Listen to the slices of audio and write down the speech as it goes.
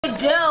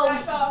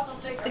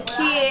It's the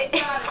kid.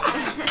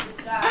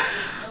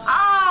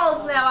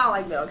 Oh snap! I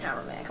like Bill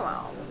cameraman. Come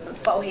on,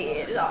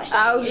 forehead. OG.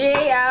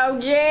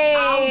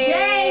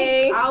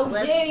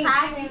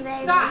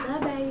 Stop.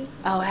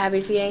 Oh,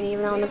 happy feet ain't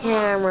even on the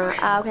camera.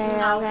 Okay.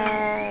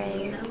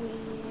 Okay.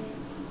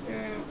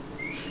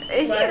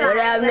 What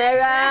up,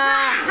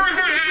 nigga?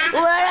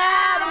 What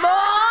up,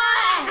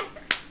 boy?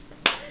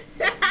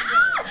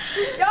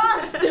 Y'all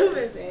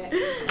stupid, man.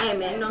 Hey,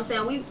 man, you know what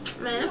I'm saying?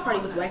 Man, that party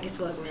was whack as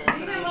fuck, man. So,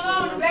 you know what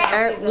I'm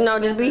saying? No,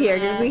 just be here.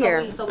 Just be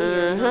here. So we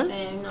here, you know what I'm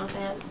saying? You know what I'm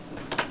saying?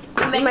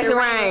 We Make it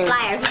rain.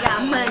 Flyers. We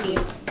got money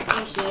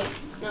and shit.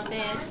 You know what I'm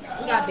saying?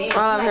 We got bands. We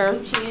got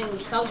Gucci and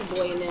Soulja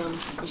Boy and them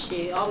and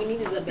shit. All we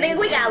need is a band. Nigga,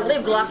 we got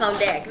lip gloss on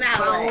deck.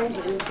 Phones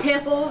and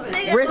Pencils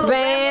and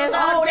Wristbands.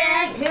 on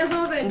deck.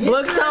 Pencils and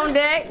Books on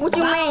deck. What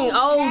you mean?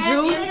 Old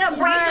juice? What?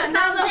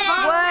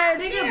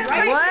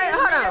 What?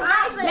 Hold on.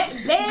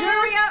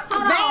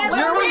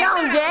 Jewelry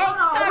on deck.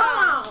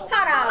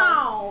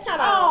 Hold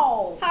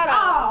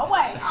on.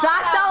 Wait.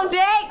 Socks on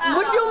deck.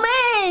 What you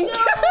mean?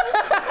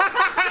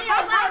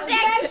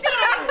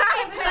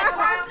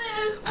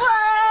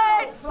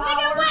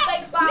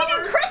 Nigga,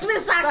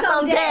 Christmas socks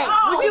on deck.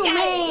 What you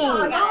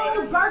mean?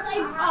 Birthday.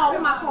 Oh,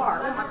 where's my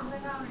card?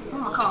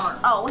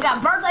 Oh, we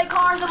got birthday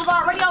cards that was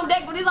already on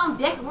deck, but it's on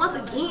deck once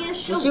again.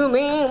 Shoot. What you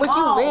mean? What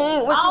you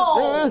mean? What you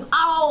mean?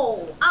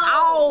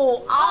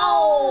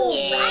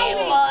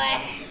 Yeah, boy.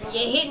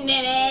 You're hitting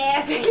that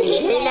ass.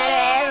 Hitting that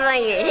ass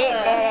like you hit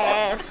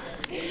that ass.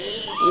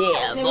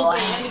 Yeah, boy.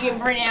 Let me get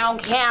Brittany on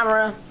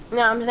camera. You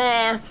know what I'm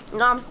saying? You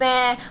know what I'm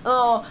saying?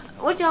 Oh,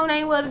 what your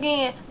name was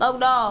again? Low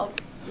Dog.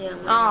 Yeah,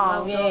 man.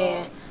 Oh,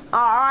 yeah. All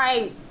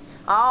right.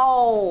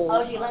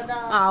 Oh. She left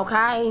off.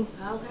 Okay.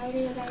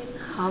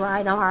 All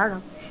right, don't hurt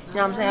him. You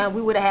know what I'm saying?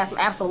 We would have had some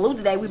absolute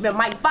today. We've been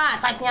mighty fine.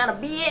 Tyisha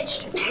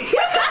bitch.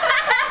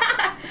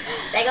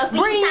 They go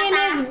Bree in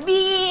this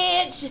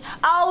bitch.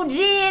 OG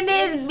in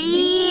this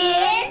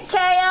bitch.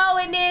 KO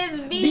in this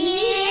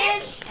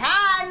bitch.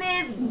 Ty in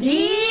this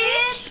bitch.